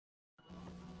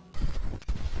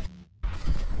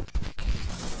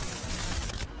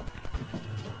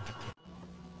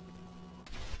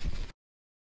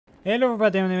Hello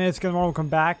everybody, my name is Ken. Welcome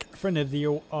back for another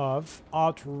video of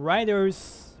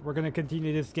Outriders. We're gonna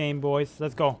continue this game, boys.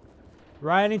 Let's go.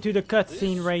 Right into the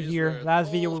cutscene right here.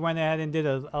 Last video we went ahead and did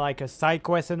like a side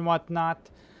quest and whatnot.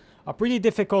 A pretty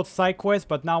difficult side quest,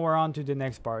 but now we're on to the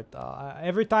next part.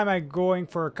 Every time I'm going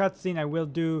for a cutscene, I will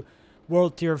do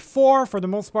World Tier 4. For the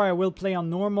most part, I will play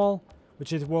on normal,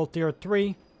 which is World Tier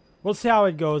 3. We'll see how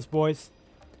it goes, boys.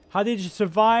 How did you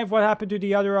survive? What happened to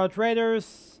the other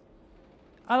Outriders?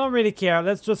 I don't really care.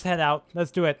 Let's just head out. Let's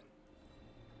do it.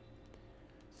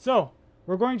 So,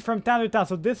 we're going from town to town.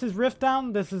 So this is Rift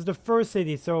Town. This is the first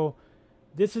city. So,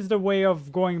 this is the way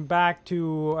of going back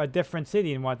to a different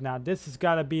city and whatnot. This has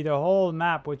got to be the whole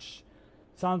map, which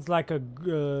sounds like a,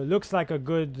 looks like a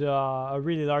good, a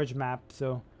really large map.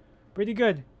 So, pretty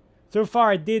good. So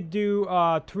far, I did do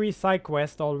 3 side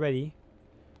quests already.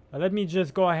 Let me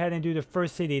just go ahead and do the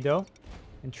first city though,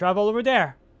 and travel over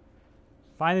there.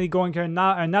 Finally going to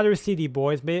another city,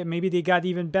 boys. Maybe they got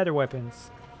even better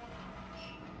weapons.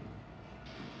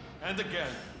 And again,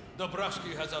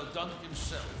 Dobrowski has outdone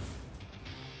himself.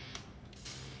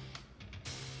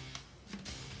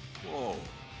 Whoa.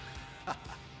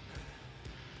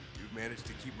 You've managed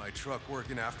to keep my truck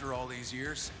working after all these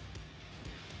years?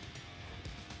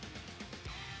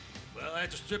 Well, I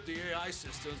had to strip the AI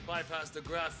systems, bypass the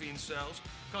graphene cells.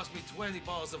 Cost me 20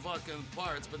 bottles of vodka and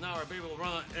parts, but now I'll be able to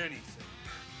run on anything.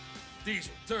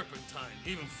 Diesel, turpentine,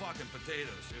 even fucking potatoes,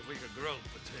 if we could grow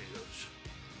potatoes.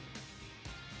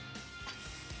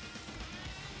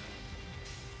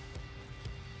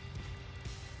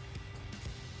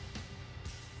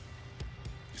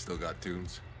 You still got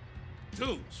tunes?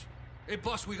 Tunes? Hey,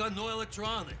 boss, we got no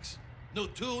electronics. No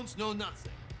tunes, no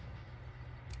nothing.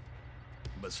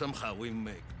 But somehow we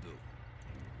make do.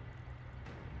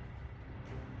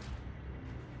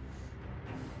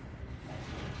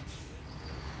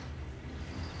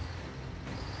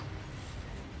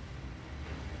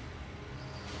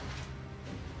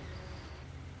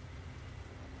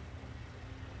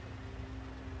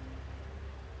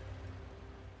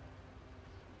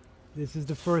 This is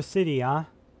the first city, huh?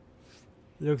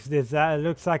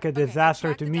 Looks like a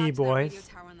disaster to me, boys.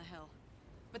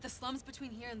 But the slums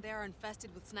between here and there are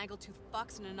infested with snaggletooth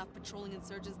bucks and enough patrolling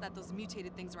insurgents that those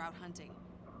mutated things are out hunting.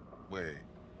 Wait,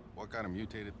 what kind of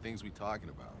mutated things we talking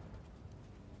about?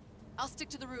 I'll stick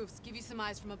to the roofs, give you some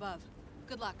eyes from above.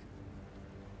 Good luck.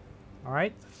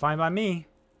 Alright, fine by me.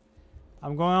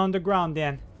 I'm going on the ground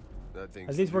then.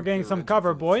 At least we're getting some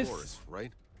cover, boys. Forest,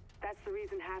 right? That's the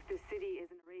reason half this city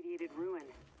is in radiated ruin.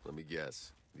 Let me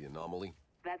guess. The anomaly?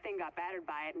 That thing got battered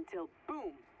by it until,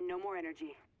 boom, no more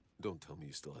energy. Don't tell me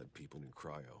you still had people in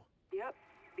cryo. Yep,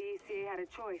 the ECA had a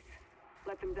choice.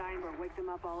 Let them die or wake them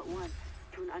up all at once.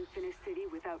 To an unfinished city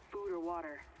without food or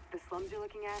water. The slums you're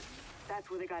looking at, that's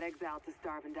where they got exiled to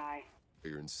starve and die.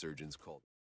 Your insurgents called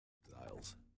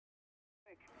exiles.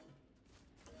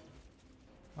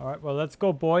 Alright, well, let's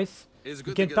go, boys.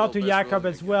 We can talk to Jakob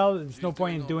as well. There's no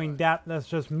point in doing that. Let's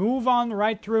just move on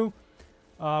right through.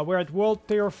 We're at World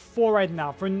Tier 4 right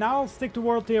now. For now, I'll stick to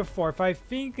World Tier 4. If I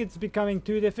think it's becoming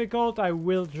too difficult, I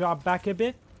will drop back a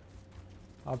bit.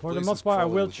 For the most part, I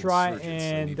will try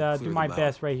and do my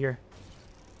best right here.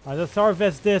 Let's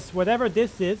harvest this. Whatever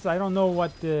this is, I don't know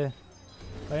what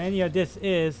any of this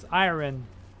is. Iron.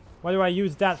 What do I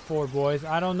use that for, boys?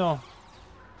 I don't know.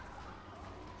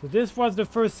 So this was the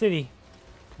first city.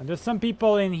 And there's some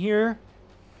people in here.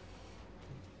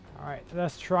 Alright,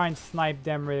 let's try and snipe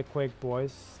them really quick,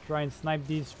 boys. Try and snipe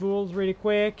these fools really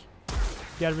quick.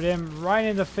 Get them right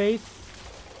in the face.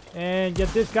 And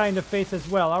get this guy in the face as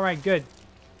well. Alright, good.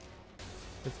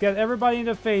 Let's get everybody in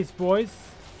the face, boys.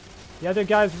 The other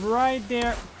guy's right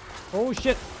there. Oh,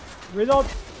 shit. Reload.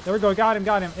 There we go. Got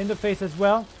him. In the face as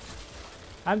well.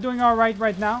 I'm doing alright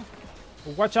right now.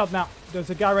 But watch out now.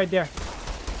 There's a guy right there.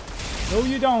 No,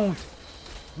 you don't.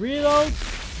 Reload.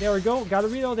 There we go. Gotta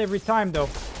reload every time, though.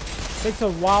 Takes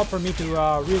a while for me to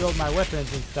reload my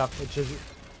weapons and stuff, which is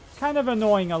kind of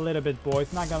annoying a little bit,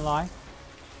 boys. Not gonna lie.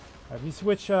 Let me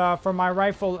switch for my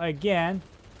rifle again.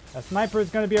 A sniper is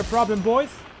gonna be a problem, boys.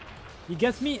 He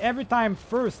gets me every time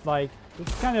first. Like,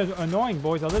 it's kind of annoying,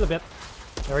 boys, a little bit.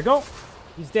 There we go.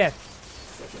 He's dead.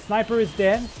 Sniper is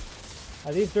dead.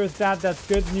 At least there's that. That's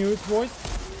good news, boys.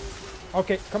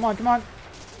 Okay, come on. I'm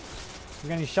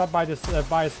getting shot by this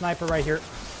by a sniper right here,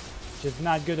 which is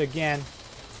not good again.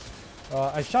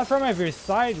 I shot from every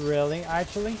side, really,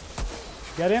 actually.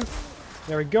 Get him.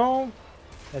 There we go.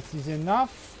 That's easy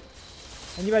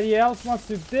enough. Anybody else wants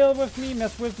to deal with me,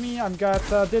 mess with me? I've got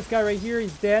this guy right here.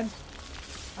 He's dead.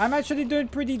 I'm actually doing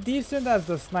pretty decent as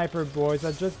the sniper, boys.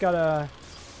 I just gotta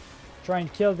try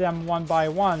and kill them one by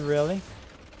one, really.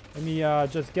 Let me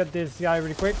just get this guy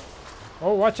really quick.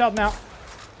 Oh, watch out now.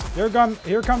 Here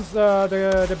comes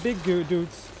the big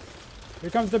dudes. Here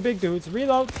comes the big dudes.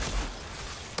 Reload.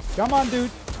 Come on,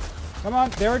 dude. Come on.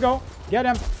 There we go. Get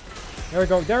him. There we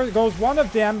go. There goes one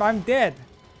of them. I'm dead.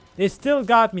 They still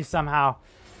got me somehow.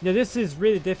 Yeah, this is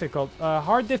really difficult.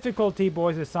 Hard difficulty,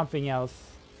 boys, is something else.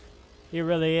 It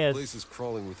really is. The place is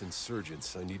crawling with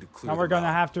insurgents. I need to clear Now we're them gonna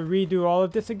out. have to redo all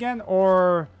of this again,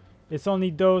 or it's only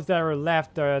those that are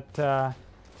left that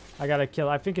I gotta kill.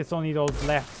 I think it's only those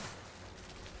left.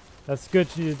 That's good.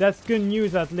 That's good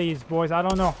news at least, boys. I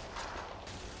don't know.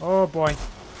 Oh boy.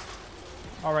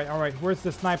 All right, all right. Where's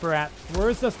the sniper at?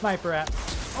 Where's the sniper at?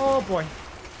 Oh boy.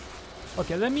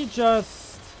 Okay, let me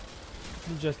just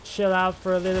chill out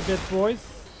for a little bit, boys.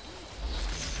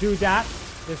 Do that.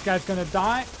 This guy's gonna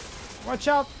die. Watch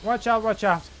out! Watch out! Watch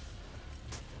out!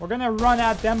 We're gonna run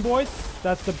at them, boys.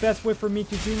 That's the best way for me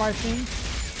to do my thing.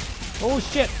 Oh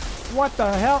shit! What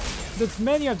the hell? There's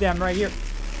many of them right here.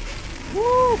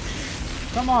 Woo!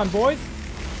 Come on, boys.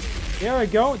 There we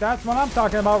go. That's what I'm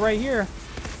talking about right here.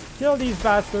 Kill these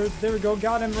bastards. There we go.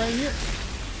 Got him right here.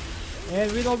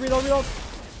 And reload, reload, reload.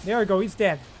 There we go. He's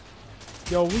dead.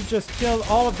 Yo, we just killed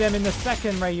all of them in a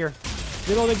second right here.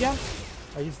 Reload again.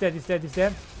 Oh, he's dead. He's dead. He's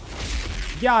dead.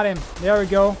 Got him. There we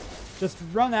go. Just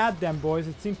run at them, boys.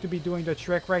 It seems to be doing the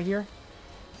trick right here.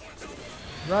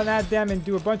 Run at them and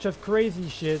do a bunch of crazy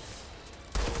shits.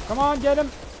 Come on, get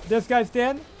him. This guy's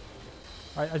dead.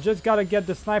 Alright, I just gotta get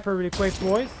the sniper really quick,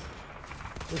 boys.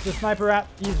 Where's the sniper at?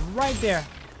 He's right there.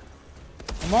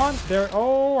 Come on. There.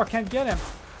 Oh, I can't get him.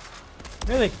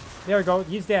 Really? There we go.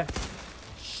 He's dead.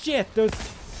 Shit. There's...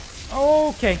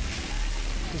 Okay.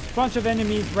 There's a bunch of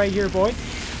enemies right here, boys.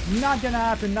 Not gonna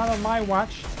happen. Not on my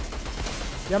watch.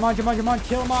 Come on, come on, come on.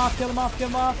 Kill him off. Kill him off. Kill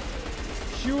him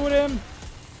off. Shoot him.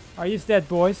 Oh, he's dead,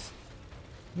 boys.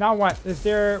 Now what? Is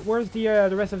there... Where's the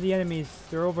rest of the enemies?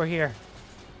 They're over here.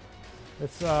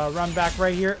 Let's run back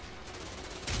right here.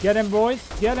 Get him, boys.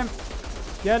 Get him.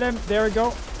 Get him. There we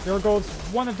go. There goes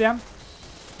one of them.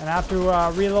 And I have to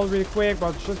reload really quick.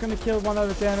 But just gonna kill one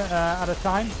of them at a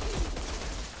time.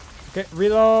 Okay,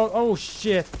 reload. Oh,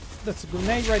 shit. That's a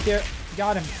grenade right there.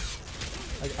 Got him.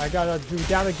 I gotta do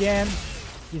that again.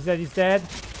 He's dead. He's dead.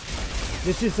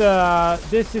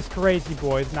 This is crazy,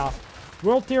 boys. Now,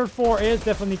 World Tier 4 is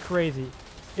definitely crazy.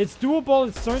 It's doable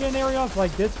in certain areas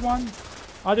like this one.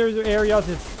 Other areas,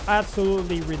 it's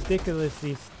absolutely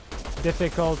ridiculously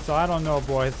difficult. So I don't know,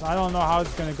 boys. I don't know how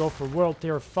it's gonna go for World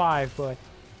Tier 5, but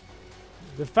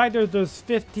the fact that there's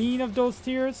 15 of those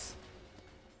tiers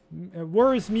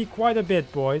worries me quite a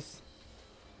bit, boys.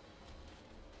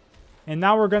 And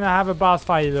now we're gonna have a boss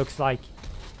fight, it looks like.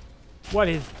 What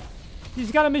is...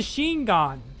 He's got a machine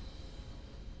gun.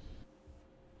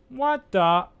 What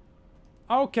the...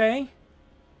 Okay.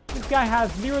 This guy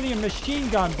has literally a machine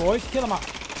gun, boys. Kill him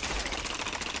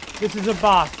off. This is a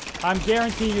boss. I'm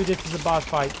guaranteeing you this is a boss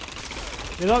fight.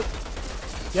 Reload.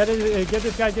 Get it, get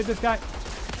this guy, get this guy.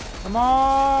 Come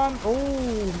on.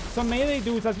 Oh, some melee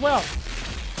dudes as well.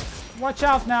 Watch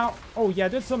out now. Oh yeah,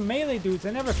 there's some melee dudes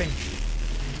and everything.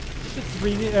 It's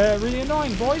really, really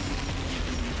annoying, boys.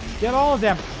 Get all of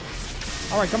them.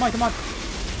 All right, come on, come on.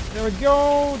 There we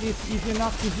go. It's easy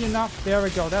enough, easy enough. There we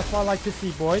go. That's what I like to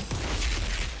see, boys.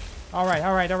 All right,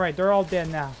 all right, all right. They're all dead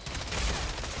now.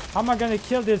 How am I gonna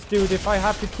kill this dude if I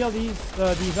have to kill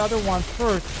these other ones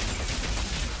first?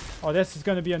 Oh, this is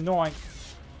gonna be annoying.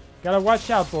 Gotta watch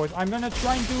out, boys. I'm gonna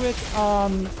try and do it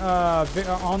on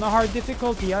a hard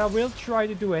difficulty. I will try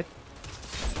to do it,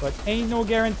 but ain't no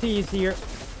guarantees here.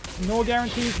 No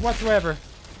guarantees whatsoever.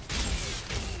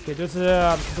 Okay, there's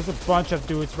a bunch of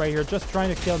dudes right here just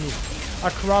trying to kill me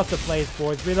across the place,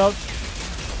 boys. Reload.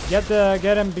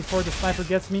 Get him before the sniper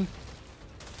gets me,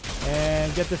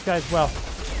 and get this guy as well.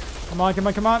 Come on, come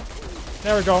on, come on.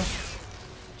 There we go.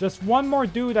 Just one more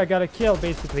dude I gotta kill,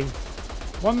 basically.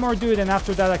 One more dude, and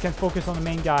after that I can focus on the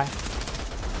main guy.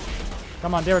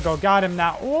 Come on, there we go. Got him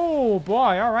now. Oh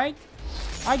boy, all right.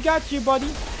 I got you,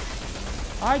 buddy.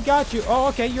 I got you. Oh,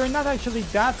 okay. You're not actually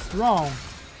that strong.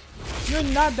 You're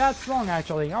not that strong,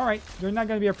 actually. All right. You're not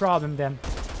going to be a problem, then.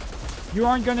 You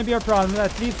aren't going to be a problem.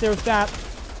 At least there's that.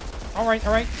 All right.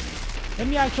 All right. Let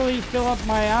me actually fill up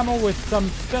my ammo with some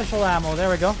special ammo. There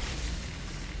we go.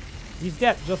 He's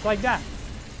dead. Just like that.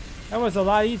 That was a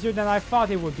lot easier than I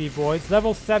thought it would be, boys.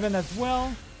 Level 7 as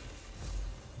well.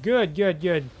 Good, good,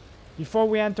 good. Before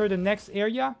we enter the next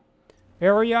area,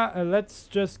 let's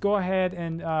just go ahead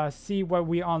and see what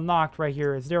we unlocked right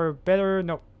here. Is there a better...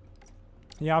 No.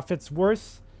 The outfit's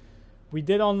worse. We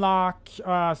did unlock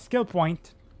skill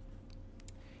point.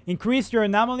 Increase your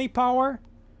anomaly power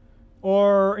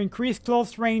or increase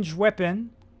close range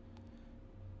weapon,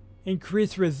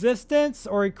 increase resistance,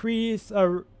 or increase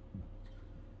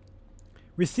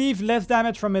receive less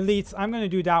damage from elites. I'm going to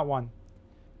do that one.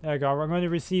 There we go. We're going to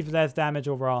receive less damage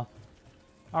overall.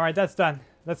 Alright, that's done.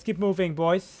 Let's keep moving,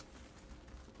 boys.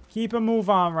 Keep a move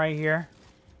on right here.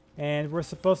 And we're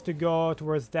supposed to go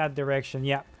towards that direction.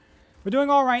 Yeah. We're doing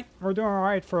alright. We're doing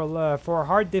alright for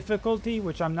hard difficulty,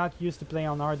 which I'm not used to playing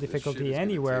on hard difficulty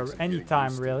anywhere,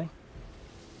 anytime, really.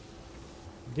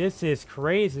 This is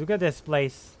crazy. Look at this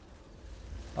place.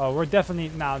 Oh, we're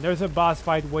definitely... Now, there's a boss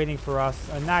fight waiting for us.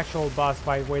 An actual boss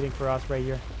fight waiting for us right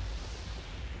here.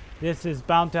 This is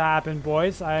bound to happen,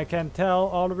 boys. I can tell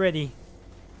already.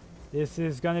 This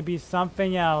is gonna be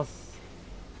something else.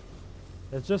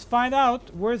 Let's just find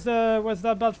out. Where's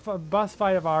that boss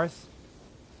fight of ours?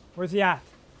 Where's he at?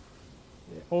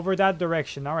 Over that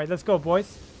direction. Alright, let's go,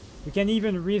 boys. We can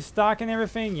even restock and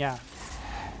everything. Yeah.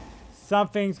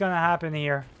 Something's gonna happen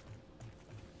here.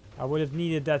 I would have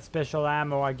needed that special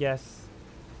ammo, I guess.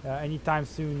 Anytime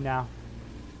soon now.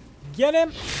 Get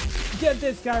him! Get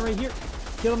this guy right here.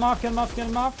 Kill him off, kill him off, kill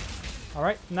him off.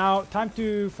 Alright, now time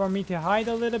for me to hide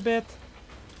a little bit.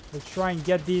 We'll try and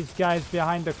get these guys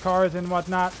behind the cars and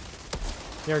whatnot.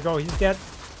 There we go, he's dead.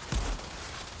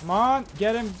 Come on,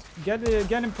 get him, get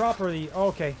him properly.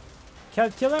 Okay.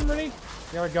 Kill him, really?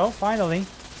 There we go, finally.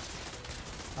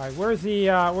 Alright,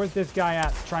 where's this guy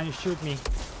at trying to shoot me?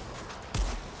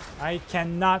 I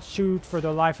cannot shoot for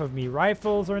the life of me.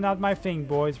 Rifles are not my thing,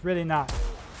 boys. Really not.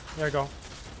 There we go.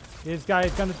 This guy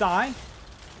is gonna die.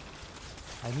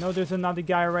 I know there's another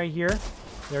guy right here.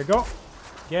 There we go.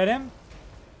 Get him.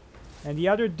 And the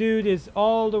other dude is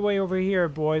all the way over here,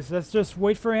 boys. Let's just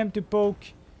wait for him to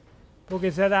poke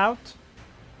his head out.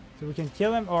 So we can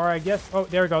kill him. Or I guess... Oh,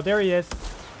 there we go. There he is.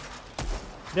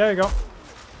 There you go.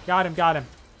 Got him, got him.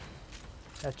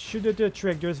 That should do the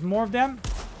trick. There's more of them.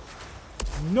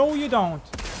 No, you don't.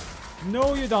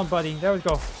 No, you don't, buddy. There we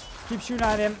go. Keep shooting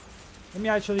at him. Let me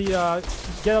actually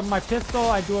get up my pistol.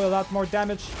 I do a lot more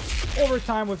damage over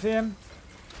time with him.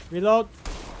 Reload.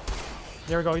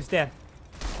 There we go. He's dead.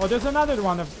 Oh, there's another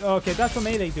one. Okay, that's a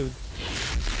melee dude.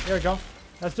 There we go.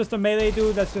 That's just a melee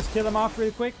dude. Let's just kill him off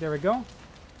really quick. There we go.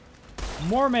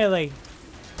 More melee.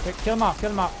 Okay, kill him off. Kill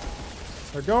him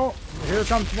off. There we go. Here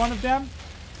comes one of them.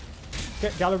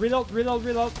 Okay, gotta reload, reload,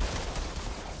 reload.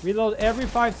 Reload every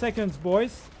 5 seconds,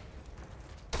 boys.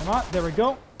 Come on, there we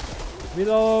go.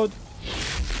 Reload.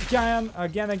 Again. We're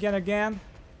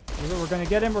gonna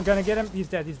get him, we're gonna get him. He's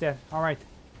dead, he's dead. Alright.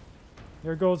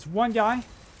 There goes one guy.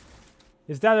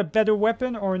 Is that a better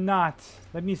weapon or not?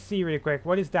 Let me see really quick.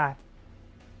 What is that?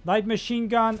 Light machine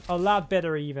gun, a lot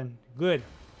better even. Good.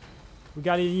 We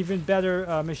got an even better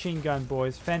machine gun,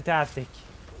 boys. Fantastic.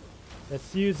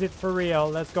 Let's use it for real.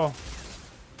 Let's go.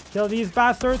 Kill these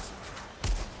bastards.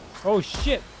 Oh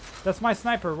shit, that's my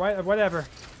sniper, right? Whatever.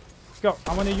 Let's go.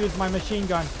 I want to use my machine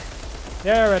gun.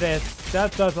 There it is.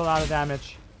 That does a lot of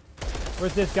damage.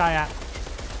 Where's this guy at?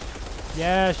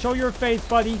 Yeah, show your face,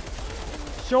 buddy.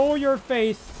 Show your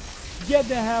face. Get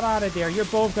the hell out of there. You're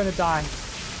both gonna die.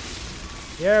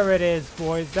 There it is,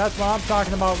 boys. That's what I'm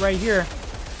talking about right here.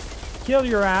 Kill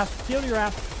your ass. Kill your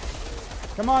ass.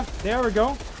 Come on. There we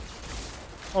go.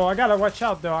 Oh, I gotta watch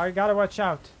out, though. I gotta watch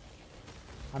out.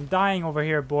 I'm dying over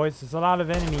here, boys. There's a lot of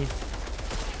enemies.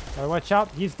 Gotta watch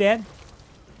out. He's dead.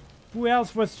 Who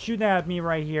else was shooting at me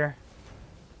right here?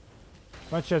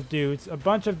 Bunch of dudes. A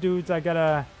bunch of dudes. I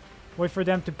gotta wait for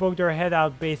them to poke their head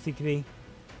out, basically,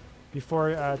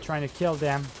 before trying to kill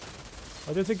them.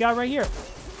 Oh, there's a guy right here.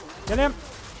 Get him.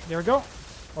 There we go.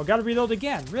 Oh, gotta reload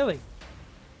again. Really?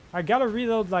 I gotta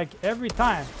reload, like, every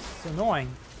time. It's annoying.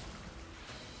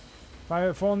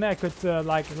 If only I could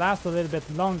like last a little bit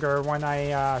longer when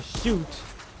I shoot.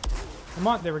 Come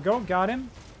on, there we go, got him.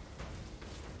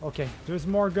 Okay, there's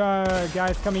more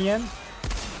guys coming in.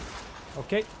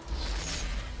 Okay,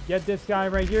 get this guy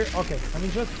right here. Okay, let me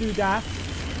just do that,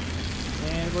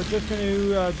 and we're just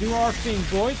gonna do our thing,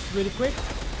 boys, really quick.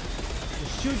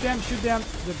 Just shoot them, shoot them.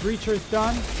 The breacher is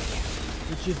done,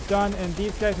 which is done, and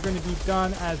these guys are going to be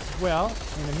done as well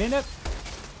in a minute.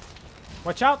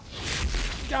 Watch out.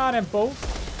 Got them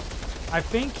both, I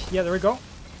think. Yeah, there we go.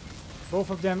 Both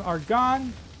of them are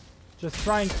gone. Just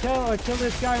try and kill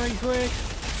this guy right quick.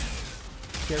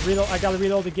 Okay, reload. I gotta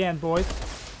reload again, boys.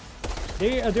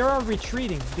 They are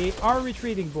retreating. They are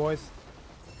retreating, boys.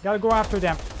 Gotta go after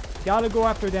them. Gotta go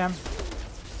after them.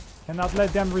 Cannot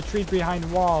let them retreat behind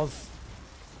walls.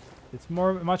 It's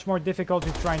much more difficult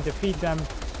to try and defeat them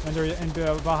when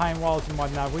they're behind walls and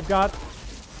whatnot. We've got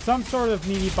some sort of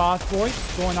mini boss, boys,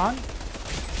 going on.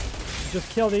 Just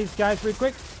kill these guys real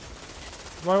quick.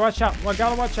 Well, watch out. Well,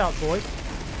 gotta watch out, boys.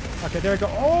 Okay, there we go.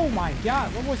 Oh my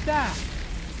god, what was that?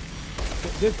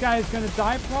 This guy is gonna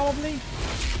die probably?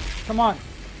 Come on.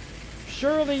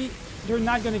 Surely they're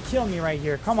not gonna kill me right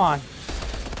here. Come on.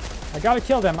 I gotta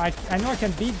kill them. I know I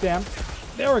can beat them.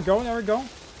 There we go, there we go.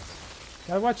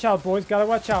 Gotta watch out, boys. Gotta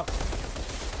watch out.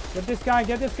 Get this guy,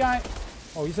 get this guy.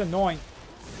 Oh, he's annoying.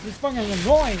 He's fucking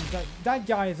annoying. That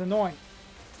guy is annoying.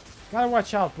 Gotta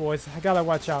watch out, boys. I gotta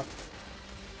watch out.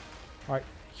 Alright,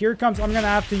 here comes. I'm gonna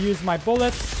have to use my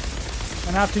bullets. I'm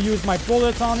gonna have to use my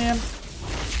bullets on him.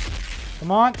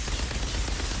 Come on.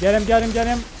 Get him, get him, get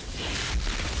him.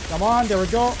 Come on, there we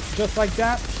go. Just like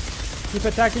that. Keep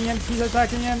attacking him, keep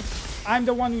attacking him. I'm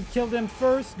the one who killed him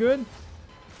first. Good.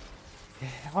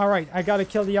 Alright, I gotta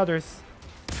kill the others.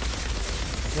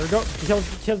 There we go.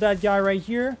 Kill that guy right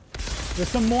here. There's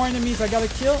some more enemies I gotta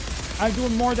kill. I'm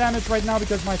doing more damage right now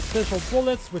because my special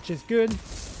bullets, which is good.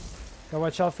 Gotta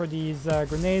watch out for these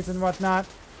grenades and whatnot.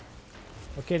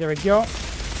 Okay, there we go.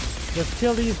 Just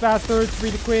kill these bastards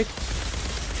really quick.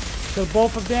 Kill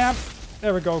both of them.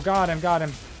 There we go. Got him, got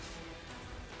him.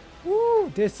 Woo,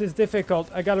 this is difficult.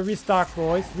 I gotta restock,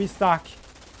 boys. Restock.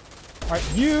 Alright,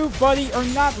 you, buddy, are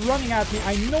not running at me.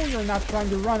 I know you're not trying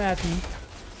to run at me.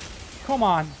 Come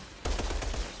on.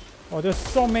 Oh, there's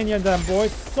so many of them,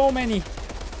 boys. So many.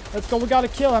 Let's go. We gotta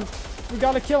kill him. We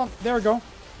gotta kill him. There we go.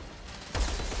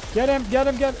 Get him. Get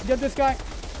him. Get this guy.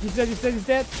 He's dead. He's dead. He's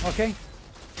dead. Okay.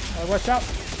 Watch out.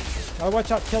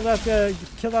 Watch out. Kill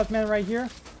that man right here.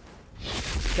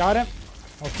 Got him.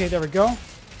 Okay, there we go.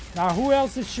 Now, who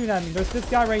else is shooting at me? There's this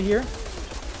guy right here.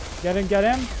 Get him. Get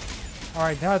him.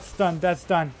 Alright, that's done. That's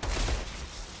done.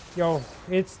 Yo,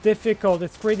 it's difficult.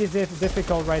 It's pretty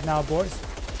difficult right now, boys.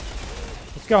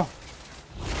 Let's go.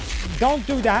 Don't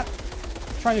do that.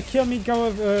 Trying to kill me,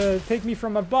 take me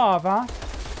from above, huh?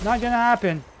 Not gonna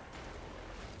happen.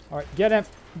 Alright, get him.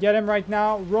 Get him right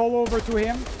now. Roll over to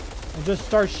him. And just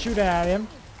start shooting at him.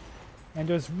 And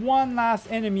there's one last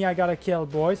enemy I gotta kill,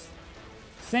 boys.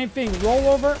 Same thing. Roll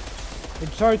over. And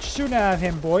start shooting at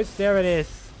him, boys. There it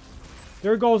is.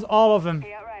 There goes all of them.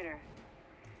 Hey, Outrider.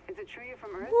 Is it true you're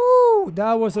from Earth? Woo!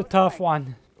 That was a tough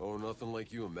one. Oh, nothing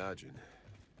like you imagine.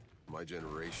 My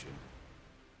generation.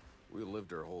 We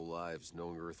lived our whole lives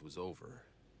knowing Earth was over.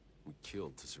 We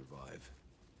killed to survive.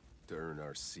 To earn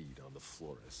our seat on the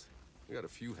Flores. We got a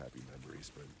few happy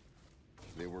memories, but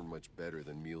they weren't much better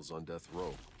than meals on death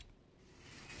row.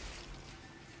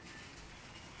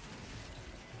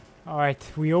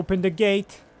 Alright, we opened the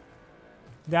gate.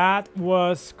 That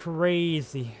was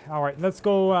crazy. Alright, let's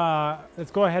go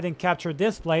ahead and capture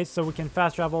this place so we can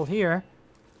fast travel here.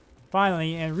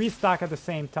 Finally, and restock at the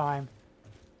same time.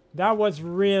 That was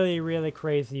really, really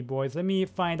crazy, boys. Let me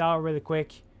find out really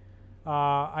quick.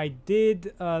 I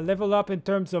did level up in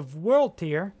terms of world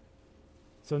tier.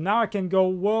 So now I can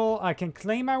go I can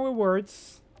claim my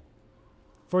rewards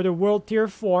for the world tier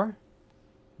 4.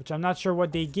 Which I'm not sure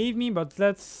what they gave me, but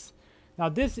let's... Now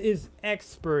this is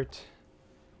expert.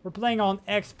 We're playing on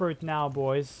expert now,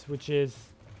 boys, which is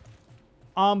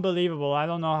unbelievable. I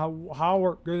don't know how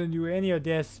we're gonna do any of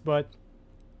this, but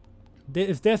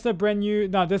is this a brand new...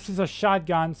 No, this is a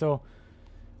shotgun, so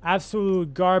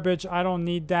absolute garbage. I don't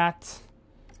need that.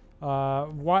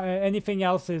 Anything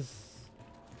else is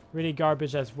really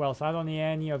garbage as well, so I don't need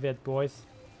any of it, boys.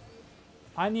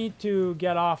 I need to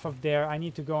get off of there. I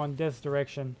need to go in this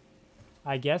direction,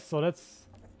 I guess. So let's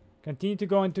continue to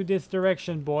go into this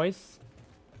direction, boys.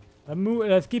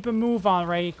 Let's keep a move on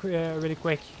really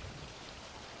quick.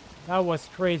 That was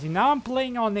crazy. Now I'm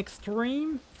playing on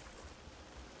extreme.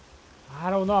 I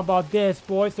don't know about this,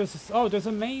 boys. There's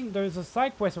a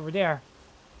side quest over there.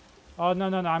 Oh no.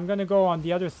 I'm gonna go on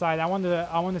the other side. I want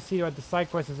to see what the side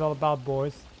quest is all about,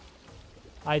 boys.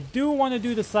 I do want to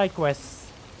do the side quests.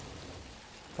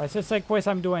 If I say side quest,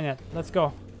 I'm doing it. Let's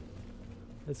go.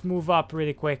 Let's move up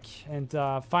really quick and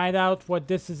find out what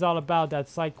this is all about, that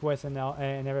side quest and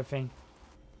everything.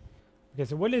 Okay,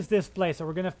 so what is this place? So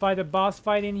we're going to fight a boss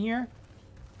fight in here.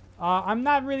 I'm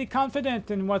not really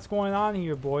confident in what's going on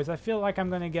here, boys. I feel like I'm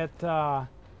going to get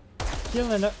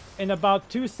killed in about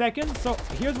 2 seconds. So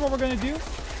here's what we're going to do.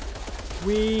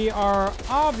 We are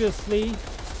obviously...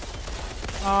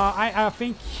 I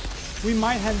think we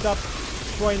might end up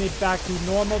throwing it back to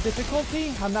normal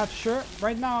difficulty. I'm not sure.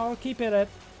 Right now, I'll keep it as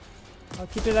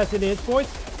it is, boys.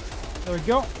 There we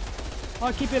go.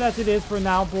 I'll keep it as it is for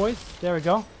now, boys. There we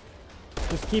go.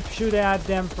 Just keep shooting at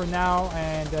them for now.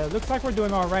 And looks like we're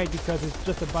doing alright because it's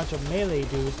just a bunch of melee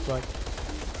dudes. But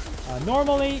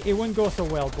normally, it wouldn't go so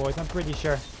well, boys. I'm pretty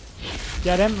sure.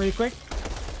 Get him really quick.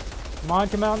 Come on.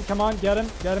 Get him.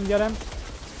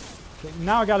 Okay,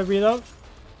 now I gotta reload.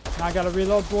 Now I gotta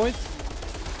reload, boys.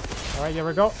 Alright, there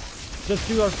we go. Just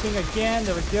do our thing again.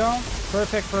 There we go.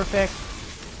 Perfect, perfect.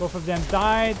 Both of them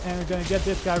died. And we're gonna get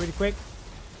this guy really quick.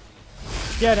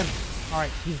 Get him.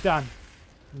 Alright, he's done.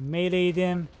 We meleeed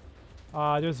him.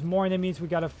 There's more enemies we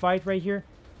gotta fight right here.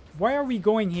 Why are we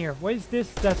going here? What is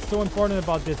this that's so important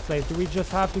about this place? Do we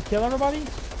just have to kill everybody?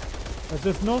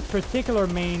 There's no particular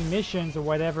main missions or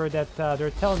whatever that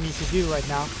they're telling me to do right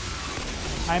now.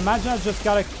 I imagine I just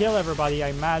gotta kill everybody, I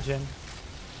imagine.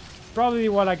 Probably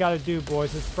what I gotta do,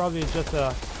 boys. It's probably just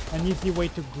an easy way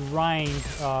to grind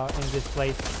in this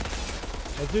place.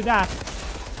 Let's do that.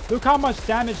 Look how much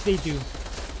damage they do.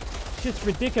 It's just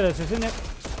ridiculous, isn't it?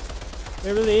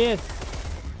 It really is.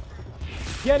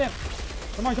 Get him!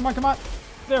 Come on, come on, come on!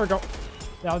 There we go.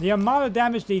 Now, the amount of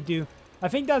damage they do, I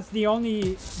think that's the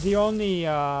only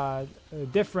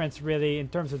difference really in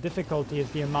terms of difficulty is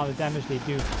the amount of damage they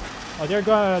do. Oh,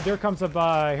 here comes a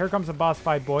boss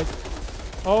fight, boys.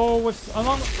 Oh,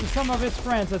 along with some of his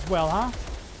friends as well, huh?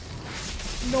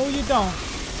 No, you don't.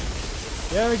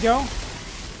 There we go.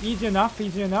 Easy enough,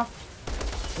 easy enough.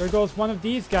 There goes one of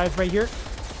these guys right here.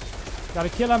 Gotta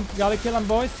kill him,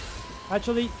 boys.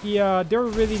 Actually, they're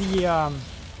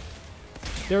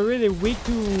really weak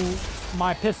to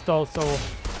my pistol, so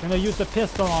I'm gonna use the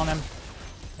pistol on them.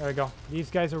 There we go. These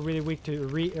guys are really weak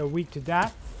to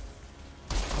that.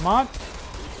 Come on.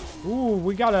 Ooh,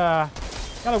 we gotta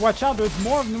watch out. There's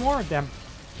more of them.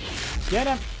 Get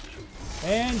them.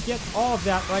 And get all of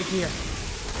that right here.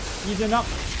 Easy enough.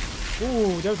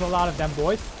 Ooh, there's a lot of them,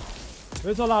 boys.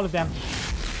 There's a lot of them.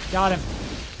 Got him.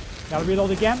 Gotta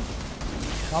reload again.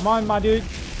 Come on, my dude.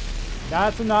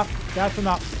 That's enough. That's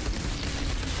enough.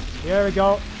 There we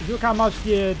go. Look how much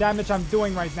damage I'm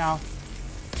doing right now.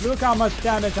 Look how much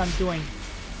damage I'm doing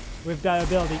with that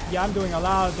ability. Yeah, I'm doing a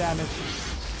lot of damage.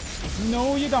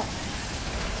 No, you don't.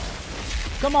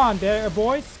 Come on there,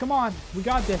 boys. Come on. We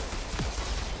got this.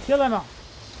 Kill him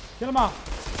off. Kill him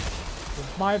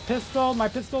off. My pistol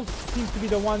seems to be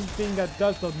the one thing that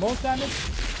does the most damage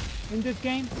in this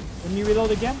game. Let me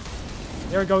reload again.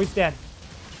 There we go. He's dead.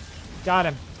 Got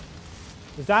him.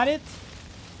 Is that it?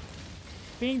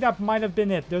 I think that might have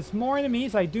been it. There's more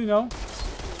enemies, I do know.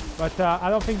 But I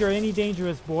don't think they're any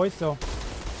dangerous, boys. So,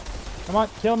 come on.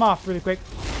 Kill him off really quick.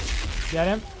 Get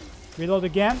him. Reload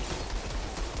again.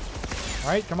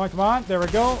 Alright, come on, come on. There we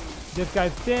go. This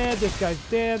guy's dead. This guy's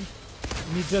dead.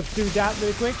 Let me just do that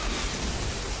really quick.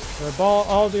 They're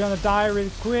all gonna die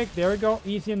really quick. There we go.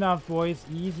 Easy enough, boys.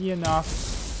 Easy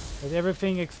enough. Let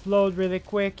everything explode really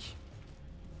quick.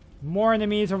 More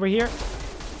enemies over here.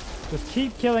 Just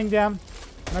keep killing them.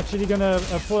 I'm actually gonna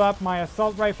pull up my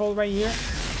assault rifle right here.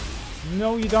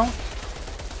 No, you don't.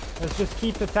 Let's just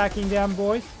keep attacking them,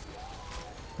 boys.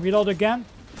 Reload again.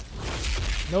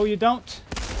 No, you don't.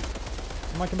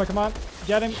 Come on, come on, come on.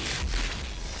 Get him.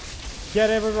 Get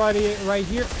everybody right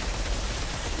here.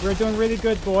 We're doing really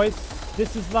good, boys.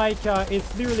 This is like,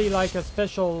 it's literally like a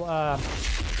special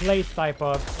place type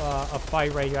of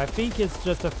fight right here. I think it's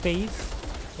just a phase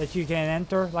that you can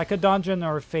enter, like a dungeon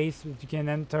or a phase that you can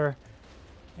enter,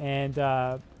 and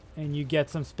you get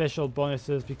some special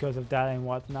bonuses because of that and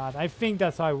whatnot. I think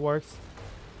that's how it works.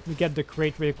 We get the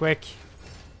crate really quick.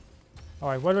 All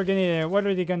right, what are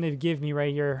they gonna give me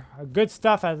right here? Good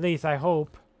stuff, at least, I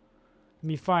hope. Let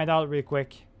me find out real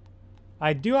quick.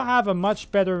 I do have a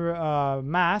much better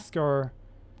mask or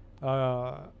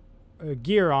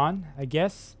gear on, I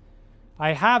guess.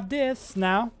 I have this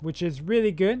now, which is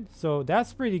really good, so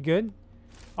that's pretty good.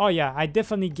 Oh yeah, I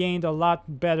definitely gained a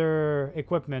lot better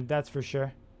equipment, that's for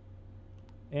sure.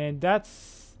 And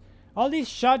that's... all these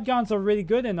shotguns are really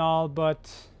good and all,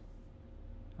 but...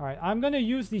 alright, I'm gonna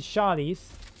use these shotties.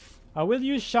 I will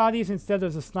use shotties instead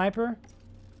of the sniper.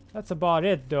 That's about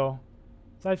it, though.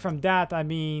 Aside from that, I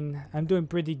mean, I'm doing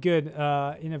pretty good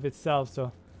in of itself,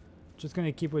 so... just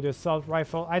gonna keep with the assault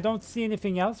rifle. I don't see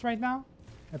anything else right now.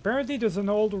 Apparently there's an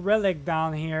old relic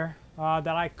down here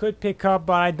that I could pick up,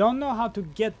 but I don't know how to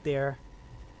get there.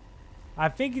 I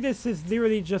think this is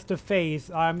literally just a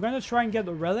phase. I'm gonna try and get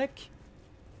the relic.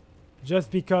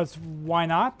 Just because, why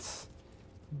not?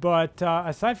 But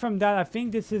aside from that, I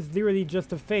think this is literally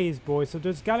just a phase, boys. So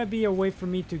there's gotta be a way for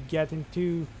me to get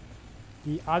into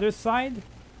the other side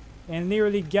and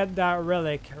literally get that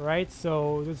relic, right?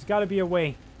 So there's gotta be a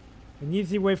way. An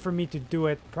easy way for me to do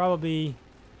it. Probably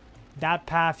that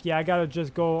path. Yeah, I gotta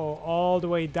just go all the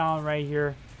way down right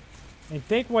here and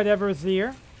take whatever's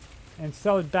here and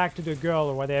sell it back to the girl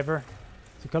or whatever.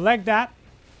 So collect that.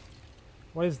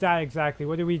 What is that exactly?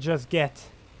 What did we just get?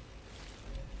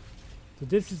 So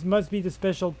this must be the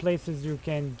special places you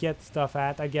can get stuff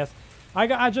at, I guess.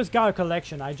 I just got a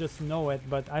collection. I just know it,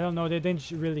 but I don't know. They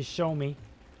didn't really show me.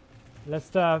 Let's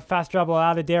fast travel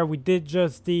out of there. We did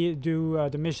just do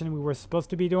the mission we were supposed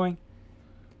to be doing.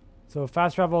 So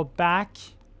fast travel back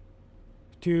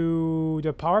to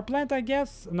the power plant, I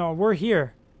guess. No, we're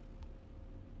here.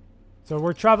 So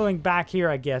we're traveling back here,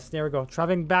 I guess. There we go.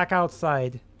 Traveling back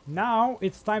outside. Now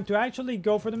it's time to actually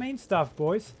go for the main stuff,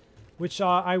 boys. Which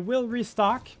I will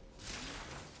restock.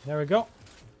 There we go.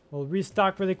 We'll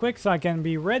restock really quick so I can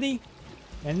be ready.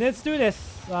 And let's do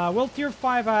this. World Tier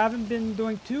 5, I haven't been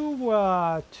doing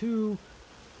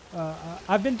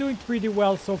I've been doing pretty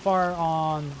well so far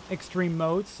on extreme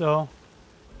mode, so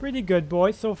pretty good,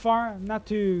 boys, so far. Not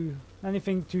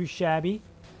anything too shabby.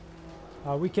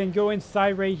 We can go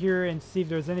inside right here and see if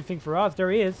there's anything for us.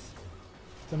 There is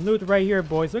some loot right here,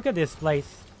 boys. Look at this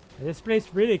place. This place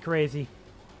really crazy.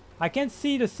 I can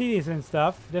see the cities and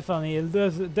stuff. Definitely,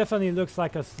 definitely looks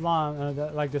like a slum,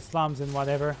 like the slums and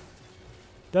whatever.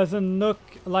 Doesn't look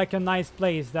like a nice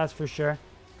place, that's for sure.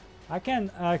 I can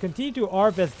continue to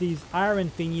harvest these iron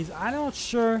thingies. I'm not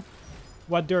sure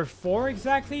what they're for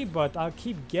exactly, but I'll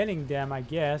keep getting them, I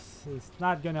guess. It's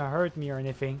not gonna hurt me or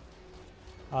anything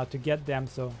to get them,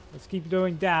 so let's keep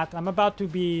doing that. I'm about to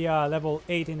be level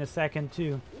 8 in a second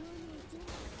too.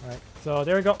 Alright, so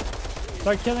there we go.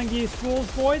 Start killing these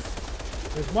fools, boys.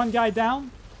 There's one guy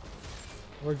down.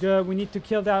 We're good. We need to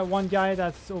kill that one guy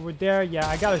that's over there. Yeah,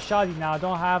 I got a shotty now. I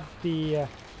don't have the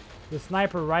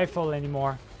sniper rifle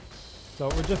anymore. So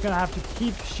we're just gonna have to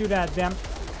keep shooting at them.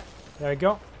 There we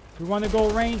go. If we want to go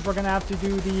range, we're gonna have to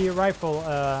do the rifle,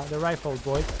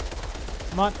 boys.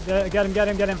 Come on, get him, get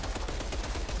him, get him.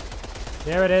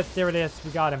 There it is, there it is. We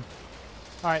got him.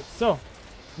 All right, so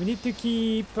we need to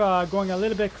keep going a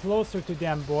little bit closer to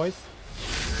them, boys.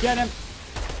 Get him.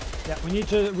 Yeah, we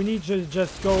need to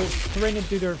just go straight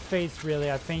into their face,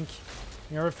 really, I think,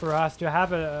 in order for us to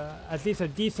have at least a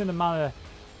decent amount of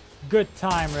good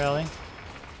time, really.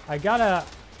 I gotta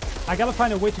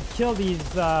find a way to kill these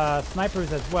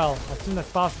snipers as well as soon as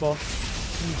possible.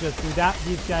 Let me just do that.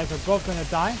 These guys are both gonna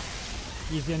die.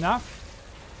 Easy enough.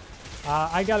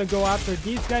 I gotta go after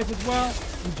these guys as well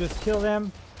and just kill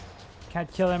them.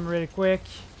 Can't kill them really quick.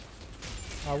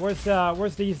 Where's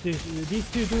these dudes? These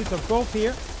two dudes are both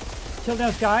here. Kill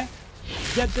this guy.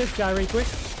 Get this guy really quick.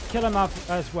 Kill him off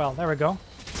as well. There we go.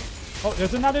 Oh,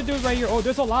 there's another dude right here. Oh,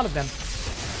 there's a lot of them.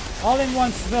 All in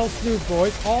one fell swoop,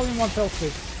 boys. All in one fell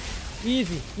swoop.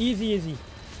 Easy, easy, easy.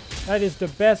 That is the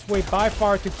best way by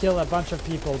far to kill a bunch of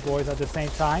people, boys, at the same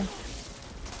time.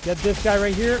 Get this guy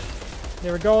right here.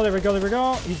 There we go, there we go, there we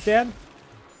go. He's dead.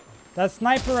 That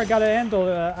sniper, I gotta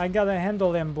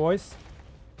handle him, boys.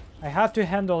 I have to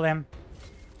handle him.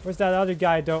 Where's that other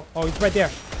guy, though? Oh, he's right there.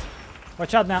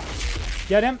 Watch out now.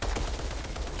 Get him.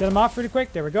 Get him off really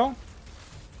quick. There we go.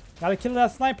 Gotta kill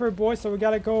that sniper, boys, so we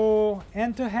gotta go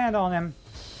hand to hand on him.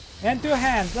 Hand to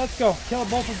hand. Let's go. Kill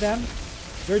both of them.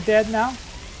 They're dead now.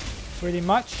 Pretty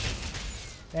much.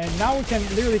 And now we can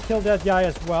literally kill that guy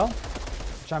as well,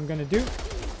 which I'm gonna do.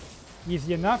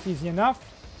 Easy enough, easy enough.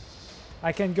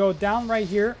 I can go down right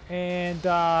here and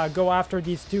go after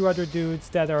these two other dudes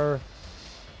that are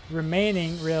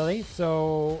remaining, really.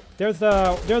 So there's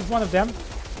one of them.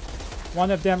 One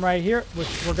of them right here,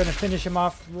 which we're gonna finish him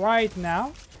off right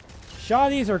now.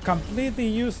 Shotties are completely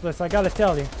useless, I gotta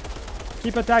tell you.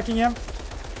 Keep attacking him.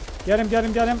 Get him, get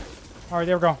him, get him. Alright,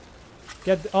 there we go.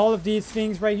 Get all of these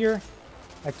things right here.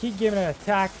 I keep giving an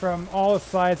attack from all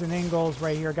sides and angles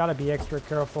right here. Gotta be extra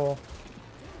careful.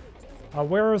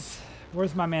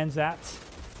 Where's my man's at?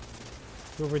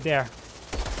 Over there.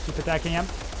 Keep attacking him.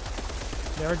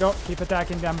 There we go. Keep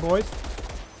attacking them, boys.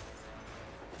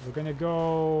 We're gonna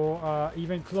go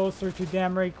even closer to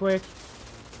them right quick.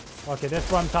 Okay,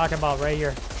 that's what I'm talking about right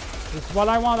here. This is what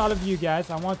I want out of you guys.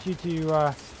 I want you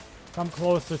to come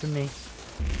closer to me.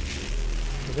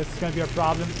 So this is gonna be a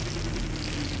problem.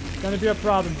 It's gonna be a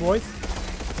problem, boys.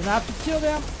 Gonna have to kill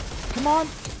them. Come on.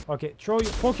 Okay,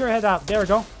 poke your head out. There we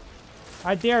go.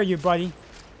 I dare you, buddy.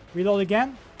 Reload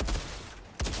again.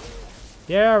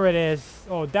 There it is.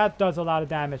 Oh, that does a lot of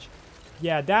damage.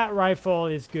 Yeah, that rifle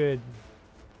is good.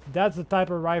 That's the type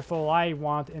of rifle I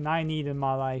want and I need in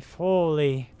my life.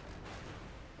 Holy.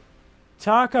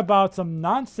 Talk about some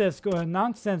nonsense going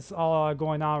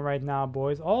on right now,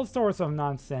 boys. All sorts of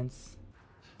nonsense.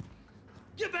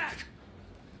 Get back!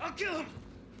 I'll kill him!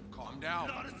 Calm down.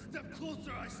 Not a step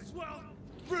closer, I swear!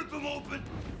 Rip him open!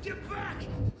 Get back!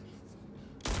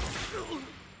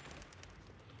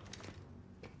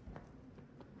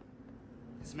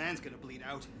 This man's gonna bleed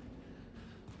out.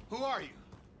 Who are you?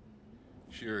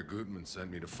 Shira Gutman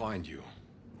sent me to find you.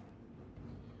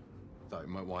 Thought you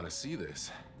might want to see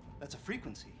this. That's a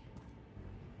frequency.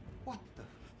 What the?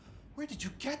 Where did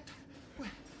you get?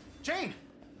 Jane!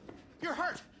 You're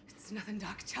hurt! It's nothing,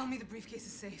 Doc. Tell me the briefcase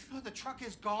is safe. Oh, the truck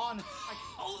is gone.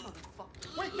 Oh, fuck.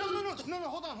 Wait, no,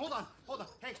 hold on.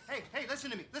 Hey,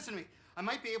 listen to me. I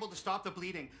might be able to stop the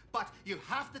bleeding, but you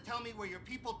have to tell me where your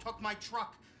people took my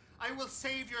truck. I will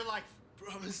save your life.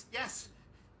 Promise? Yes.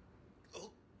 Go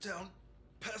down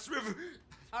past river.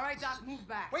 All right, Doc, move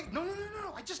back. Wait, no.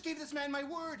 I just gave this man my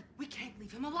word. We can't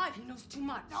leave him alive. He knows too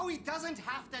much. No, he doesn't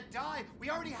have to die. We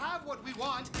already have what we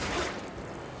want.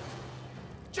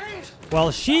 James!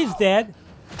 Well, she's dead.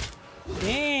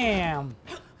 Damn.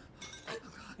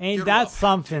 Ain't that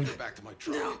something? Get back to my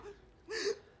truck. No.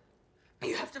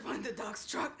 You have to find the Doc's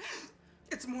truck.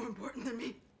 It's more important than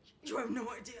me. You have no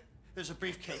idea. There's a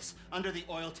briefcase under the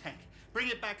oil tank. Bring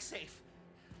it back safe.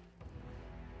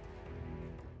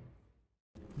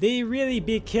 They really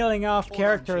be killing off Hold on,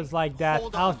 characters Jane. like that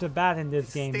Hold out on. the bat in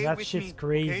this game. Stay That with shit's me,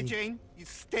 crazy. Okay, Jane? You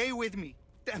stay with me.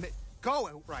 Damn it. Go,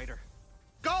 Outrider.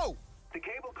 Go! The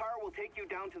cable car will take you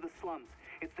down to the slums.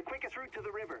 It's the quickest route to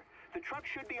the river. The truck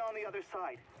should be on the other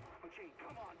side. Oh, Jane,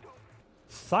 come on, don't...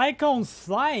 Cyclone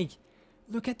Slike!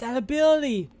 Look at that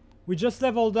ability! We just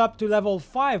leveled up to level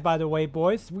 5, by the way,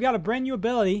 boys. We got a brand new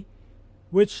ability,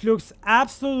 which looks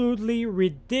absolutely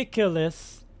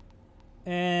ridiculous.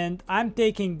 And I'm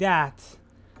taking that.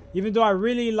 Even though I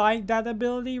really like that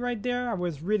ability right there, I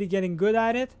was really getting good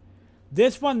at it.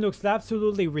 This one looks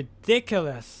absolutely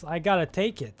ridiculous. I gotta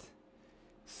take it.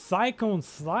 Cyclone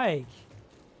Slike.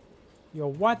 Yo,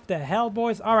 what the hell,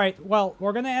 boys? Alright, well,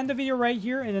 we're gonna end the video right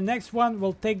here. In the next one,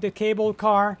 we'll take the cable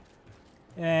car.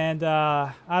 And,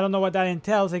 I don't know what that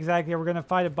entails exactly. We're gonna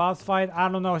fight a boss fight. I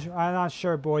don't know. I'm not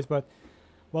sure, boys, but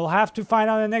we'll have to find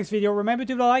out in the next video. Remember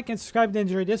to like and subscribe if you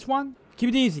enjoyed this one. Keep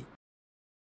it easy.